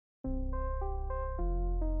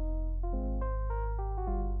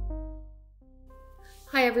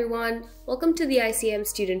Hi everyone, welcome to the ICM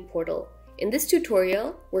Student Portal. In this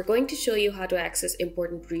tutorial, we're going to show you how to access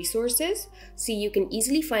important resources so you can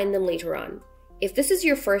easily find them later on. If this is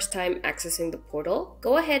your first time accessing the portal,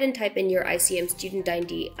 go ahead and type in your ICM student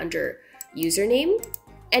ID under username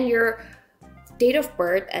and your date of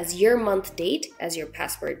birth as year, month, date as your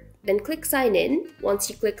password. Then click sign in. Once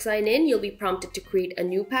you click sign in, you'll be prompted to create a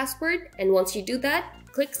new password. And once you do that,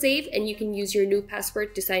 click save and you can use your new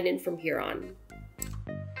password to sign in from here on.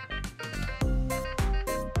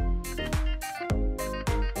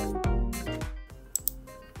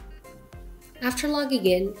 After logging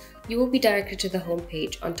in, you will be directed to the home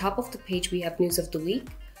page. On top of the page, we have news of the week.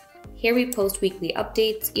 Here we post weekly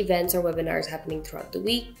updates, events, or webinars happening throughout the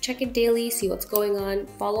week. Check it daily, see what's going on.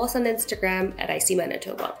 Follow us on Instagram at IC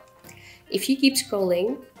Manitoba. If you keep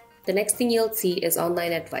scrolling, the next thing you'll see is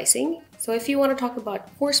online advising. So if you want to talk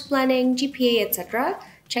about course planning, GPA, etc.,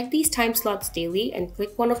 check these time slots daily and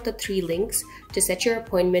click one of the 3 links to set your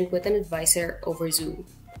appointment with an advisor over Zoom.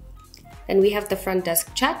 Then we have the front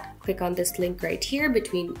desk chat. Click on this link right here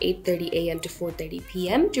between 8:30 a.m. to 4:30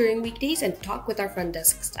 p.m. during weekdays and talk with our front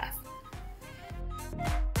desk staff.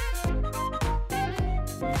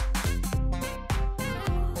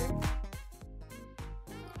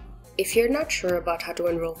 If you're not sure about how to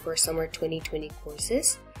enroll for summer 2020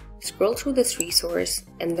 courses, scroll through this resource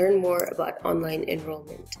and learn more about online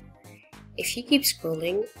enrollment. If you keep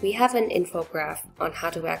scrolling, we have an infograph on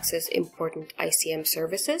how to access important ICM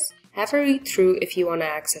services. Have a read through if you want to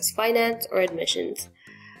access finance or admissions.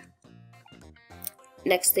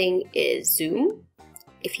 Next thing is Zoom.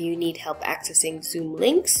 If you need help accessing Zoom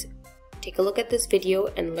links, take a look at this video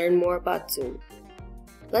and learn more about Zoom.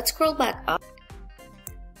 Let's scroll back up.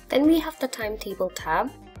 Then we have the Timetable tab.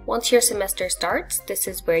 Once your semester starts, this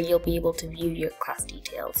is where you'll be able to view your class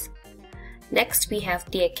details. Next, we have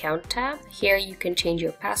the Account tab. Here you can change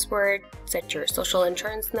your password, set your social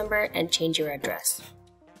insurance number, and change your address.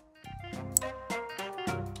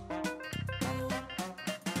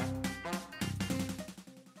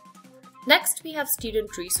 Next, we have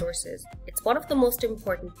Student Resources. It's one of the most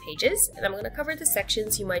important pages, and I'm going to cover the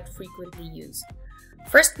sections you might frequently use.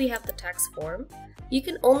 First, we have the tax form. You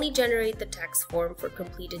can only generate the tax form for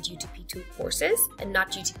completed UTP2 courses and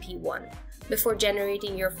not UTP1. Before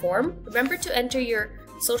generating your form, remember to enter your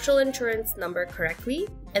social insurance number correctly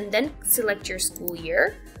and then select your school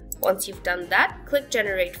year. Once you've done that, click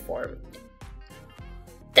Generate Form.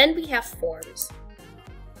 Then we have Forms.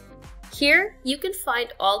 Here, you can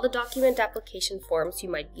find all the document application forms you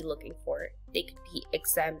might be looking for. They could be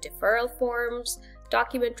exam deferral forms,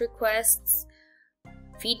 document requests,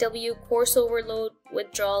 VW, course overload,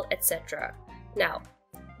 withdrawal, etc. Now,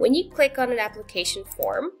 when you click on an application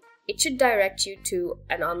form, it should direct you to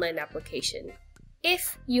an online application.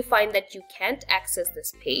 If you find that you can't access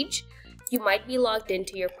this page, you might be logged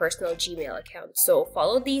into your personal Gmail account. So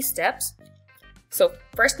follow these steps. So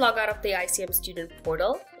first, log out of the ICM Student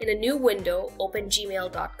Portal. In a new window, open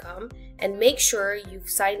gmail.com and make sure you've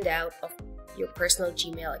signed out of your personal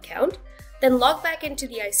Gmail account. Then log back into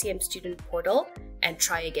the ICM Student Portal and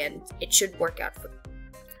try again. It should work out for you.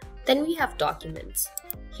 Then we have Documents.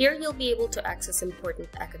 Here you'll be able to access important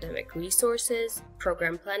academic resources,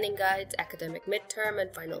 program planning guides, academic midterm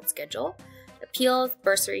and final schedule, appeals,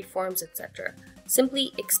 bursary forms, etc.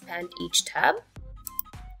 Simply expand each tab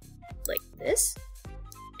like this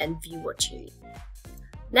and view what you need.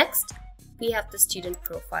 Next, we have the student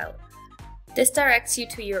profile. This directs you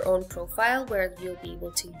to your own profile where you'll be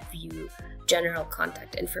able to view general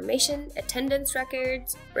contact information, attendance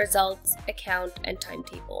records, results, account, and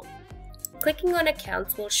timetable. Clicking on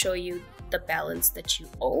accounts will show you the balance that you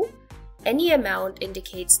owe. Any amount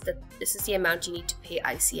indicates that this is the amount you need to pay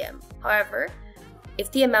ICM. However,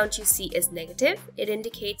 if the amount you see is negative, it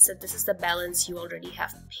indicates that this is the balance you already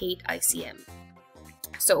have paid ICM.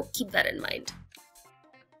 So keep that in mind.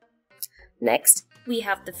 Next, we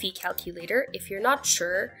have the fee calculator. If you're not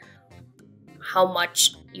sure how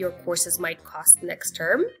much your courses might cost next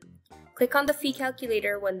term, click on the fee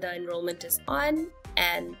calculator when the enrollment is on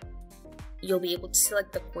and you'll be able to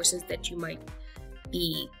select the courses that you might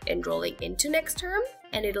be enrolling into next term,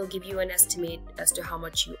 and it'll give you an estimate as to how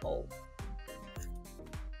much you owe.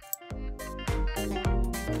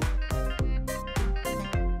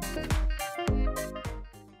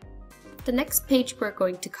 The next page we're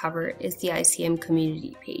going to cover is the ICM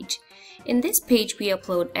community page. In this page, we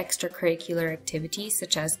upload extracurricular activities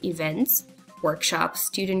such as events, workshops,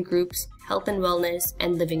 student groups, health and wellness,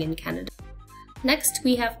 and living in Canada. Next,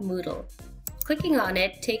 we have Moodle. Clicking on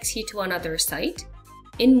it takes you to another site.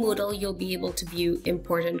 In Moodle, you'll be able to view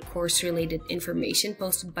important course-related information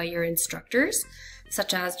posted by your instructors,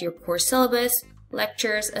 such as your course syllabus,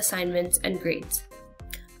 lectures, assignments, and grades.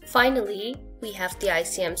 Finally, we have the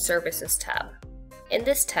ICM Services tab. In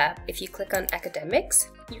this tab, if you click on Academics,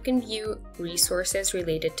 you can view resources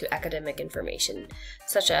related to academic information,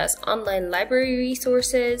 such as online library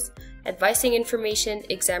resources, advising information,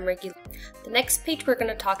 exam regulation. The next page we're going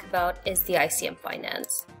to talk about is the ICM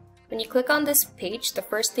Finance. When you click on this page, the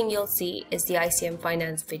first thing you'll see is the ICM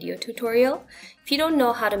Finance video tutorial. If you don't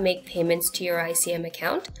know how to make payments to your ICM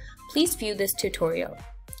account, please view this tutorial.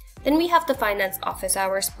 Then we have the finance office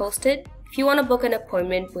hours posted. If you want to book an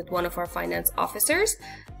appointment with one of our finance officers,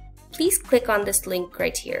 please click on this link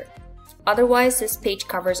right here. Otherwise, this page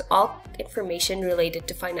covers all information related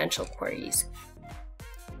to financial queries.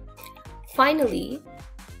 Finally,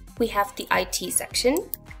 we have the IT section.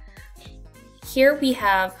 Here we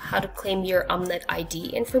have how to claim your UMNet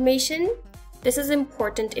ID information. This is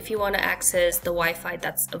important if you want to access the Wi-Fi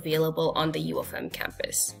that's available on the U of M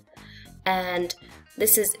campus. And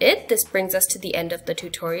this is it. This brings us to the end of the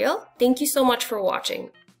tutorial. Thank you so much for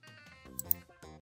watching.